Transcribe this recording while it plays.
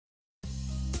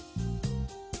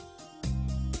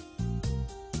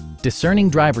discerning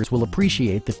drivers will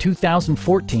appreciate the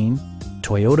 2014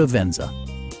 Toyota Venza.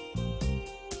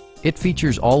 It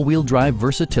features all-wheel drive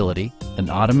versatility, an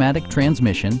automatic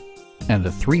transmission, and a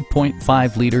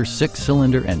 3.5-liter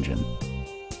six-cylinder engine.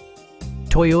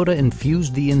 Toyota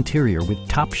infused the interior with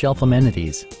top-shelf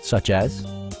amenities such as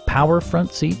power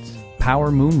front seats,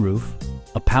 power moonroof,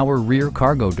 a power rear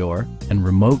cargo door, and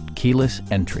remote keyless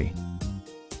entry.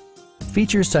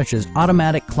 Features such as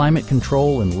automatic climate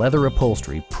control and leather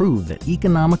upholstery prove that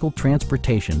economical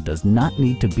transportation does not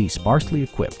need to be sparsely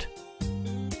equipped.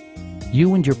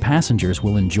 You and your passengers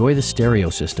will enjoy the stereo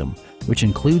system, which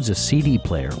includes a CD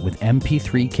player with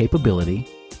MP3 capability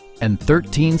and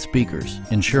 13 speakers,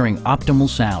 ensuring optimal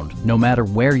sound no matter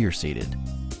where you're seated.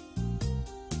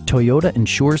 Toyota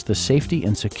ensures the safety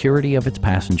and security of its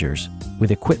passengers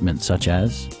with equipment such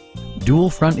as dual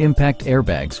front impact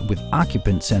airbags with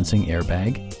occupant sensing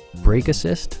airbag, brake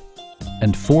assist,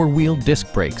 and four-wheel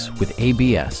disc brakes with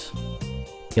ABS.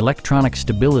 Electronic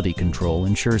stability control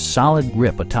ensures solid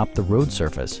grip atop the road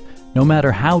surface, no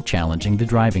matter how challenging the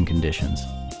driving conditions.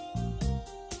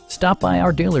 Stop by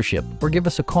our dealership or give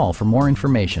us a call for more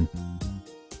information.